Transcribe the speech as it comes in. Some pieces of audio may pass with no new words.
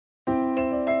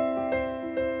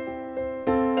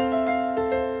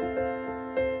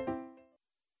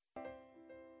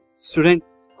Student,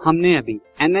 हमने अभी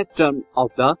nth term of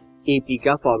the AP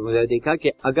का फॉर्मूला देखा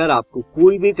कि अगर आपको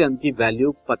कोई भी टर्म की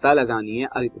वैल्यू पता लगानी है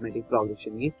अरिथमेटिक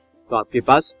प्रोग्रेशन की, तो आपके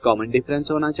पास कॉमन डिफरेंस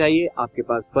होना चाहिए, आपके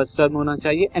पास फर्स्ट टर्म होना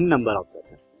चाहिए and number of the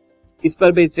term. इस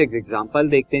पर बेस्ड एक एग्जांपल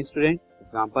देखते हैं स्टूडेंट।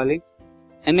 एग्जांपल है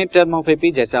nth टर्म ऑफ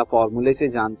एपी, जैसे आप फॉर्मूले से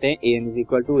जानते हैं an is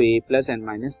equal to a plus n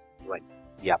minus 1,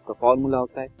 ये आपका फॉर्मूला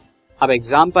होता है। अब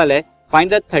एग्जांपल है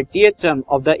find the 30th term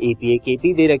of the AP. एक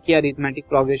एपी दे रखी है अरिथमेटिक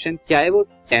प्रोग्रेशन, क्या है वो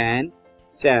 10,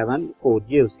 7, 4,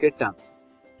 ये उसके टर्म्स।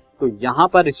 तो यहाँ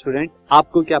पर स्टूडेंट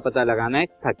आपको क्या पता लगाना है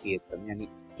 30th टर्म, यानी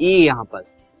ए। यहाँ पर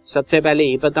सबसे पहले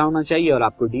ए पता होना चाहिए और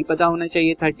आपको डी पता होना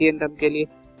चाहिए 30th टर्म के लिए।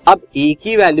 अब ए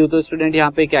की वैल्यू तो स्टूडेंट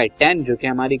यहाँ पे क्या है 10, जो कि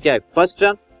हमारी क्या है फर्स्ट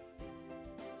टर्म।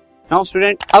 नाउ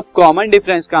स्टूडेंट, अब कॉमन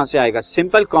डिफरेंस कहां से आएगा?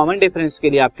 सिंपल कॉमन डिफरेंस के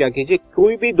लिए आप क्या कीजिए,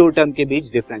 कोई भी दो टर्म के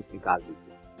बीच डिफरेंस निकाल दीजिए।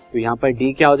 तो यहाँ पर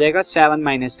डी क्या हो जाएगा 7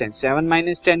 माइनस 10। 7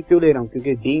 माइनस 10 क्यों ले रहा हूँ?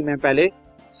 क्योंकि डी में पहले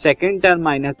second term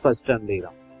minus first term ले रहा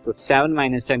हूँ, तो 7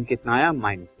 माइनस 10 कितना आया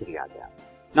 -3 आ गया।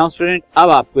 नाउ स्टूडेंट, अब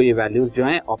आपको ये वैल्यूज जो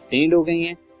हैं ऑब्टेन्ड हो गई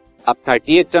हैं। अब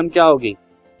 30th टर्म क्या होगी?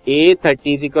 a 30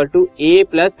 is equal to a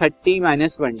plus 30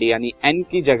 minus 1d, यानी n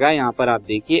की जगह यहाँ पर आप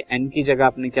देखिए n की जगह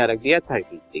आपने क्या रख दिया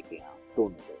 30। देखिए यहाँ दोनों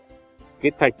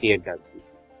जगह 30th रख दी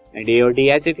एंड a और d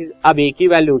एज इट इज। अब a की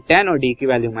वैल्यू 10 और d की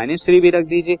वैल्यू -3 भी रख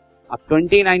दीजिए। अब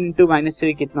 29 इंटू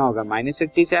 -3 कितना होगा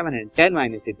 -87 एंड 10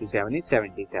 माइनस 87 इज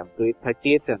 77। तो ये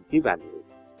 30th टर्म की वैल्यू है।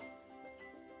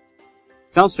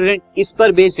 नाउ स्टूडेंट, इस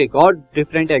पर बेस्ड एक और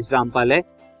डिफरेंट एग्जांपल है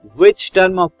विच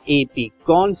टर्म ऑफ एपी,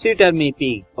 कौन सी टर्म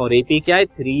एपी, और एपी क्या है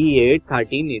 3, 8,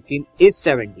 13, 18 इज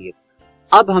 78।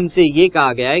 अब हमसे ये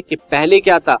कहा गया है कि पहले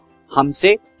क्या था,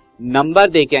 हमसे नंबर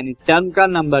देके यानी टर्म का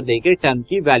नंबर देके टर्म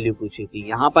की वैल्यू पूछी थी।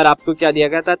 यहां पर आपको क्या दिया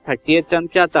गया था 30th टर्म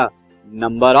क्या था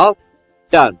नंबर ऑफ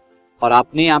टर्म, और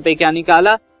आपने यहाँ पे क्या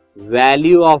निकाला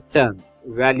value of term,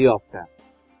 value of term.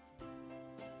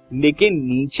 लेकिन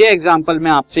नीचे एग्जांपल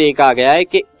में आपसे एक आ गया है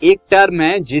कि एक टर्म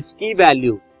है जिसकी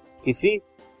वैल्यू किसी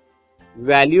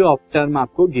वैल्यू ऑफ टर्म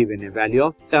आपको गिवन है, वैल्यू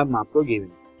ऑफ टर्म आपको गिवन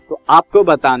है। तो आपको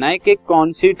बताना है कि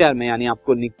कौन सी टर्म है, यानी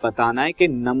आपको बताना है कि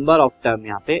नंबर ऑफ टर्म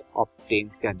यहाँ पे ऑब्टेन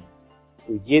करनी है।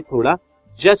 तो ये थोड़ा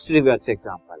जस्ट रिवर्स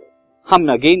एग्जांपल है।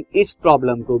 हम अगेन इस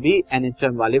प्रॉब्लम को भी nth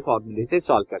टर्म वाले फॉर्मूले से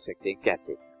सॉल्व कर सकते हैं।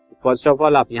 कैसे? फर्स्ट ऑफ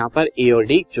ऑल आप यहाँ पर ए और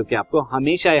डी, जो कि आपको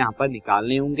हमेशा यहाँ पर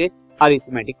निकालने होंगे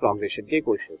अरिथमेटिक प्रोग्रेशन के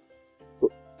क्वेश्चन। तो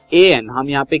ए एन हम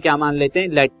यहाँ पे क्या मान लेते हैं,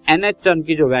 लेट nth टर्म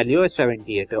की जो वैल्यू है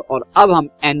 78 है, और अब हम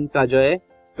n का जो है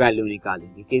वैल्यू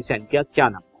निकालेंगे कि इस n का क्या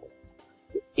नंबर है।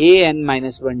 तो a n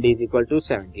minus 1 d is equal to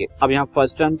 78। अब यहाँ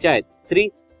फर्स्ट टर्म क्या है 3,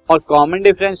 और कॉमन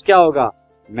डिफरेंस क्या होगा,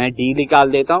 मैं डी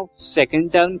निकाल देता हूँ,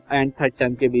 second term and third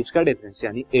term के बीच का डिफरेंस,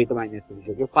 यानी 8 माइनस 3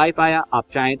 जो कि 5 आया। आप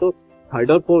चाहें तो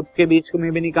थर्ड और फोर्थ के बीच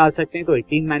में भी निकाल सकते हैं, तो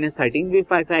 18 माइनस 13 भी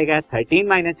 5 आएगा, 13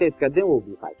 माइनस 8 कर दें वो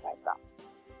भी 5 आएगा।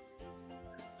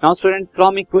 नाउ स्टूडेंट,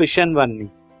 फ्रॉम इक्वेशन 1 में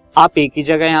आप ए की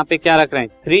जगह यहाँ पे क्या रख रहे हैं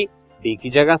 3, डी की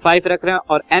जगह 5 रख रहे हैं,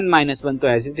 और n माइनस 1 तो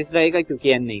एज इट इज रहेगा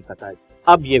क्योंकि n नहीं पता है।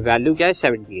 अब ये वैल्यू क्या है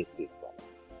 78 की।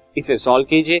 इसे सॉल्व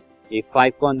कीजिए, ये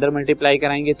 5 को अंदर मल्टीप्लाई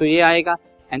कराएंगे तो ये आएगा,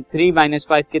 एंड 3 माइनस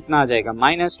 5 कितना आ जाएगा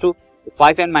 -2,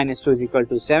 5 एंड -2 इज इक्वल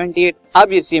टू 78।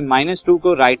 अब इस -2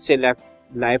 को राइट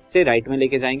से राइट में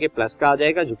लेके जाएंगे, प्लस का आ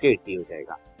जाएगा जो कि 80 हो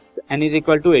जाएगा। तो n इज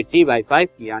इक्वल टू 80/5,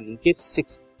 यानी कि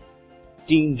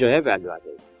 16 जो है वैल्यू आ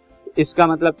जाएगी। तो इसका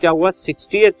मतलब क्या हुआ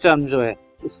 60th टर्म जो है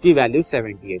उसकी वैल्यू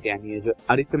 78, यानी ये जो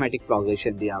अरिथमेटिक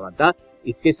प्रोग्रेशन दिया हुआ था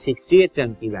इसके 60th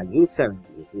टर्म की वैल्यू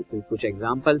 78। तो कुछ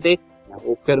एग्जांपल थे, मैं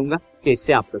होप करूंगा कि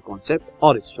इससे आपका कॉन्सेप्ट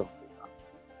और स्ट्रॉन्ग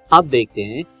होगा। अब देखते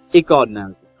हैं एक और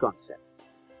नया concept.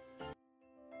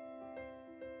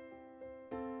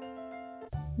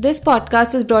 This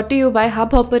podcast is brought to you bye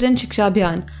hub hopper and शिक्षा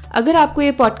अभियान। अगर आपको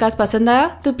ये पॉडकास्ट पसंद आया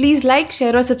तो प्लीज़ लाइक,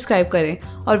 शेयर और सब्सक्राइब करें,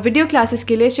 और वीडियो क्लासेस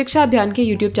के लिए शिक्षा अभियान के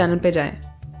YouTube चैनल पर जाएं।